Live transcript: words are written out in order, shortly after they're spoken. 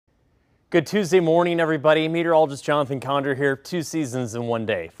Good Tuesday morning, everybody. Meteorologist Jonathan Conder here. 2 seasons in 1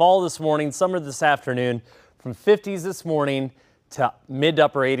 day. Fall this morning, summer this afternoon. From 50s this morning to mid to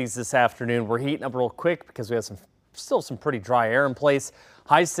upper 80s this afternoon. We're heating up real quick because we have still some pretty dry air in place.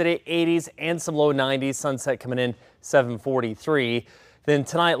 Highs today 80s and some low 90s. Sunset coming in 7:43. Then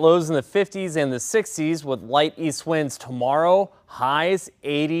tonight lows in the 50s and the 60s with light east winds. Tomorrow highs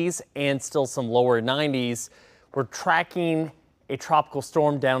 80s and still some lower 90s. We're tracking a tropical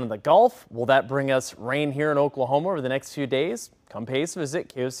storm down in the Gulf. Will that bring us rain here in Oklahoma over the next few days? Come pay us a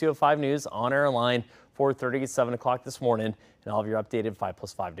visit. KOCO 5 News on air line 4:30 to 7 o'clock this morning, and I'll have your updated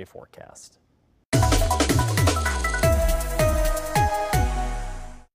 5+5 day forecast.